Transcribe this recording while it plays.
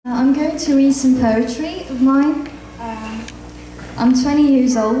I'm going to read some poetry of mine. I'm 20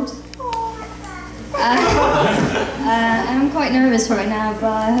 years old. And I'm quite nervous right now,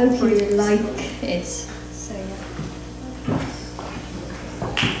 but I hope you like it. So, yeah.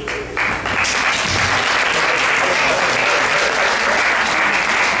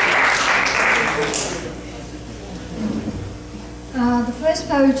 The first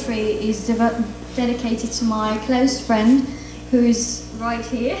poetry is dedicated to my close friend, who's right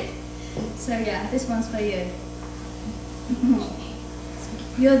here. So yeah, this one's for you.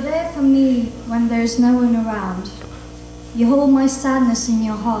 You're there for me when there's no one around. You hold my sadness in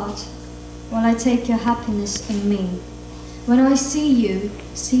your heart while I take your happiness in me. When I see you,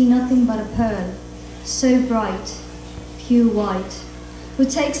 see nothing but a pearl, so bright, pure white, who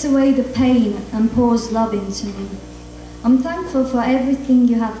takes away the pain and pours love into me. I'm thankful for everything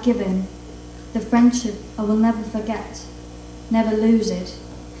you have given, the friendship I will never forget, never lose it.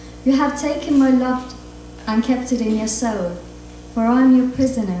 You have taken my love and kept it in your soul, for I am your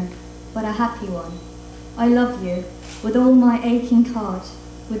prisoner, but a happy one. I love you with all my aching heart,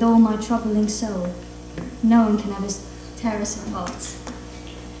 with all my troubling soul. No one can ever tear us apart.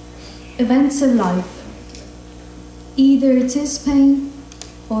 Events of life. Either it is pain,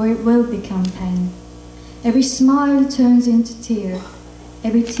 or it will become pain. Every smile turns into tear,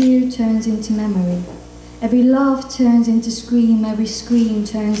 every tear turns into memory. Every laugh turns into scream, every scream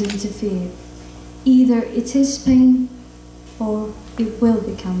turns into fear. Either it is pain, or it will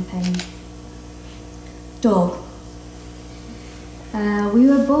become pain. Dog. We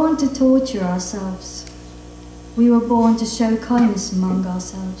were born to torture ourselves. We were born to show kindness among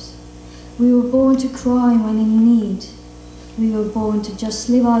ourselves. We were born to cry when in need. We were born to just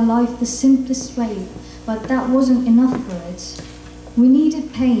live our life the simplest way, but that wasn't enough for it. We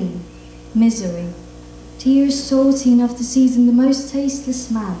needed pain, misery, tears salty enough to season the most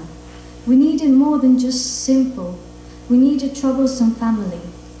tasteless man. We needed more than just simple. We needed troublesome family,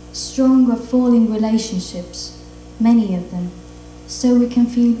 strong or falling relationships, many of them, so we can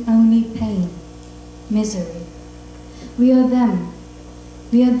feel only pain, misery. We are them.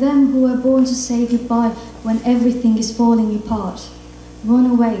 We are them who are born to say goodbye when everything is falling apart. Run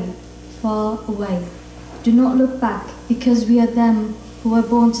away, far away. Do not look back, because we are them who are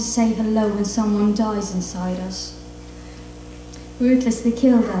born to say hello when someone dies inside us. Ruthlessly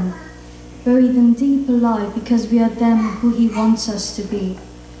kill them, bury them deep alive, because we are them who he wants us to be,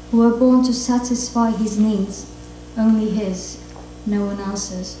 who are born to satisfy his needs, only his, no one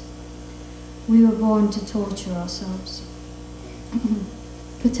else's. We were born to torture ourselves.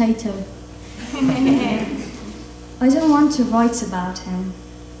 Potato. I don't want to write about him.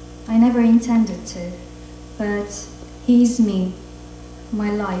 I never intended to, but he's me. My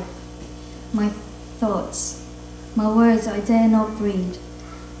life, my thoughts, my words I dare not breathe,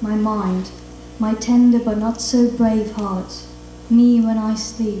 my mind, my tender but not so brave heart, me when I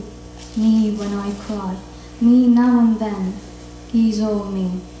sleep, me when I cry, me now and then, he's all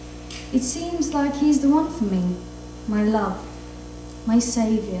me. It seems like he's the one for me, my love, my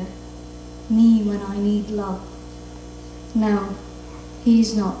saviour, me when I need love. No,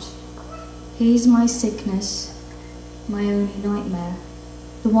 he's not. He's my sickness, my only nightmare.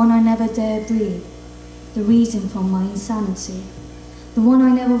 The one I never dare breathe, the reason for my insanity, the one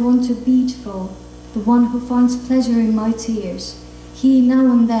I never want to beat for, the one who finds pleasure in my tears. He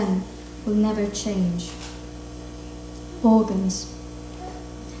now and then will never change. Organs.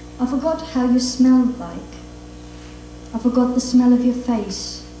 I forgot how you smelled like. I forgot the smell of your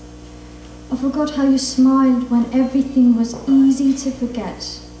face. I forgot how you smiled when everything was easy to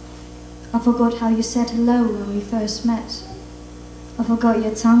forget. I forgot how you said hello when we first met. I forgot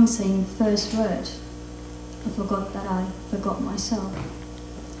your tongue saying the first word. I forgot that I forgot myself.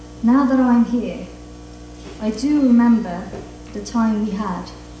 Now that I'm here, I do remember the time we had.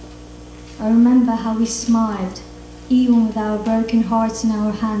 I remember how we smiled, even with our broken hearts in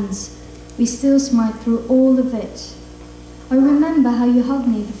our hands. We still smiled through all of it. I remember how you hugged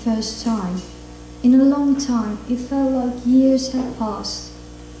me the first time. In a long time, it felt like years had passed.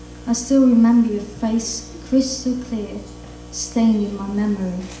 I still remember your face crystal clear, stained in my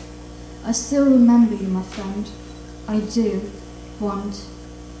memory. I still remember you, my friend. I do,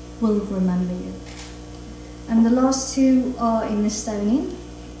 will remember you. And the last two are in Estonian.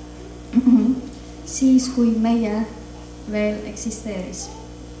 Siis kui meie veel eksisteeris.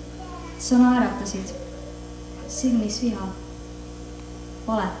 Sa naeratasid, silmis viha,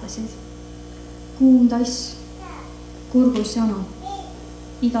 valetasid, kuum tass, kurgus janu,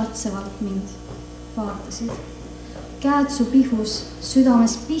 igatsevalt mind vaatasid. Käed su pihus,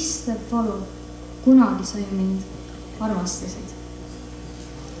 südames pistev valu, kunagi sa ju mind armastasid.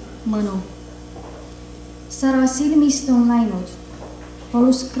 mõnu. Sära silmist on läinud,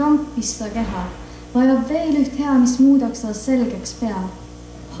 valus krampis ta keha, vajab veel üht hea, mis muudaks ta selgeks pea.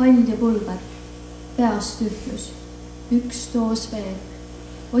 Hall ja pulber, peas tühjus, üks doos veel,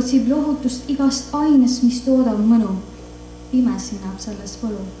 otsib lohutust igast ainest, mis toodab mõnu. Pimesi näeb selles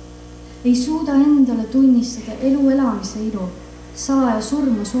võlu. Ei suuda endale tunnistada elu elamise ilu, salaja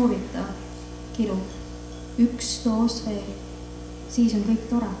surma soovita kiru. Üks doos veel, siis on kõik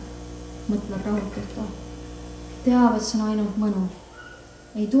tore, mõtleb rahutult ta. Teab, et see on ainult mõnu.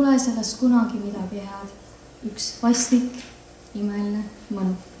 Ei tule sellest kunagi midagi head. Üks vastik, imeline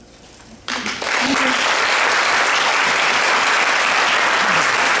mõnu.